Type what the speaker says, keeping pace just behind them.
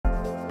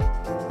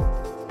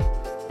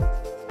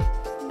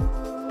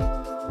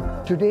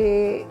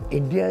Today,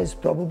 India is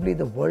probably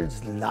the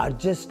world's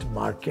largest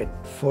market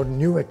for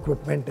new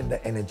equipment in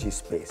the energy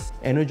space.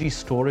 Energy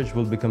storage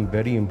will become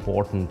very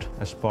important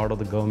as part of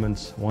the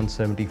government's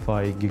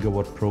 175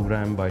 gigawatt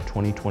program by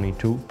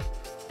 2022.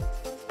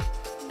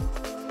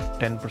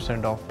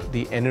 10% of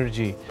the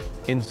energy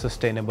in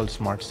sustainable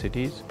smart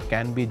cities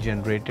can be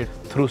generated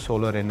through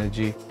solar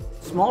energy.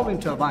 Small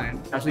wind turbine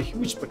has a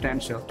huge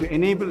potential to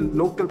enable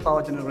local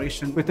power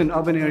generation within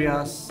urban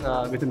areas,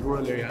 within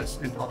rural areas,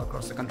 and all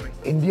across the country.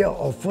 India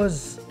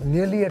offers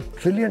nearly $1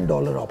 trillion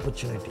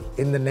opportunity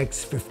in the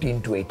next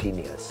 15 to 18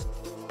 years.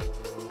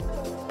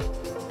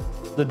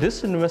 The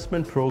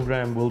disinvestment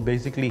program will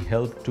basically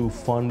help to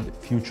fund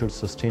future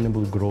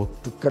sustainable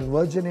growth. To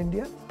converge in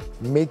India,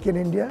 make in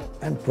India,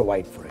 and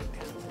provide for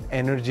India.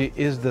 Energy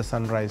is the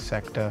sunrise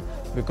sector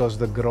because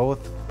the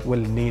growth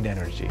will need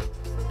energy.